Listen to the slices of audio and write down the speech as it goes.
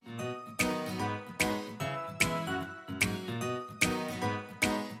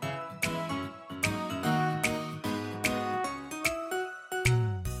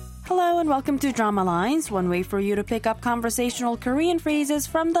Hello and welcome to Drama Lines, one way for you to pick up conversational Korean phrases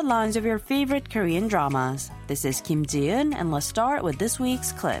from the lines of your favorite Korean dramas. This is Kim Ji-eun, and let's start with this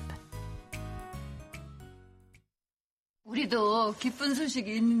week's clip. 우리도 기쁜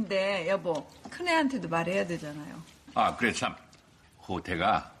소식이 있는데 여보, 큰애한테도 말해야 되잖아요. 아, 그래 참.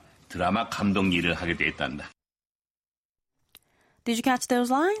 호태가 드라마 감독 일을 하게 됐단다. Did you catch those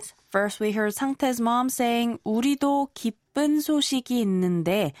lines? First we heard 상태's mom saying 우리도 기쁜 소식이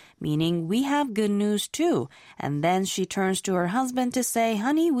있는데, meaning we have good news too. And then she turns to her husband to say,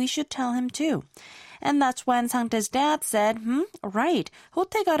 honey, we should tell him too. And that's when 상태's dad said, right,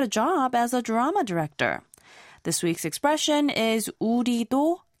 호태 got a job as a drama director. This week's expression is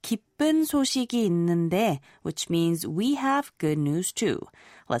우리도 기쁜 소식이 있는데, which means we have good news too.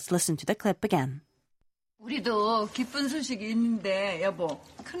 Let's listen to the clip again. 우리도 기쁜 소식이 있는데 여보,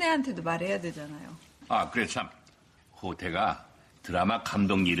 큰애한테도 말해야 되잖아요. 아, 그래 참. 호태가 드라마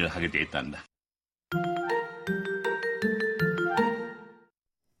감독 일을 하게 됐단다.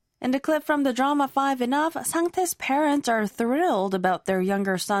 In the clip from the drama 5 Enough, 상태's parents are thrilled about their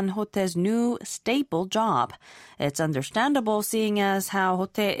younger son Hote's new stable job. It's understandable seeing as how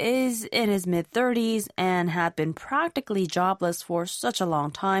Hote is in his mid-30s and had been practically jobless for such a long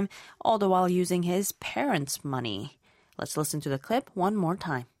time, all the while using his parents' money. Let's listen to the clip one more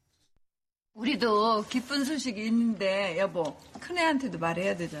time. 우리도 기쁜 소식이 있는데 여보, 큰애한테도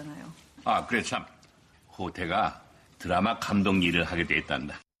말해야 되잖아요. 아, 그래 참. 호태가 드라마 감독 일을 하게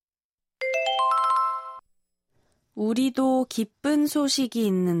됐단다. 우리도 기쁜 소식이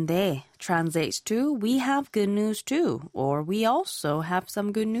있는데 translates to we have good news too, or we also have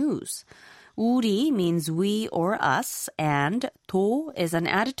some good news. 우리 means we or us, and 도 is an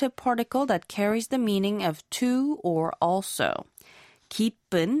adjective particle that carries the meaning of to or also.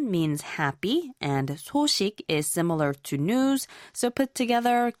 기쁜 means happy, and 소식 is similar to news, so put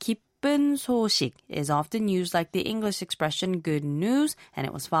together, 기쁜 소식 is often used like the English expression good news, and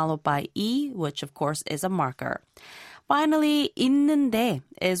it was followed by E, which of course is a marker. Finally, 있는데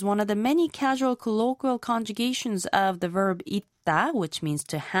is one of the many casual colloquial conjugations of the verb 있다, which means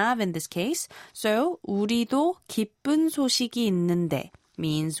to have in this case. So, 우리도 기쁜 소식이 있는데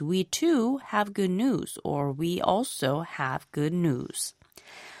means we too have good news, or we also have good news.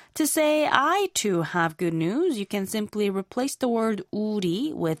 To say I too have good news, you can simply replace the word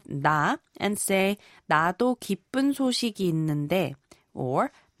우리 with 나 and say 나도 기쁜 소식이 있는데,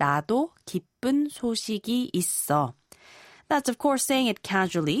 or 나도 기쁜 소식이 있어. That's of course saying it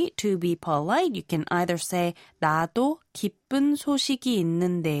casually. To be polite, you can either say 나도 기쁜 소식이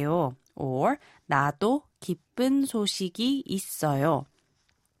있는데요, or 나도 기쁜 소식이 있어요.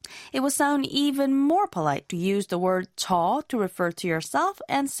 It would sound even more polite to use the word 저 to refer to yourself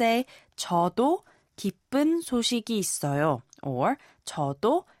and say 저도 기쁜 소식이 있어요, or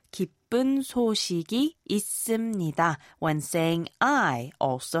저도 기쁜 소식이 있습니다 when saying I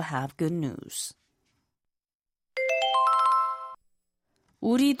also have good news.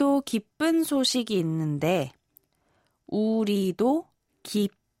 우리도 기쁜 소식이 있는데, 우리도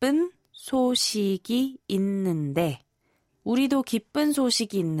기쁜 소식이 있는데, 우리도 기쁜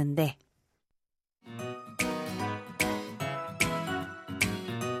소식이 있는데.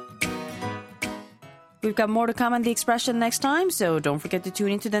 We've got more to come on the expression next time, so don't forget to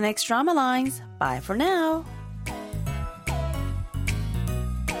tune into the next Drama Lines. Bye for now.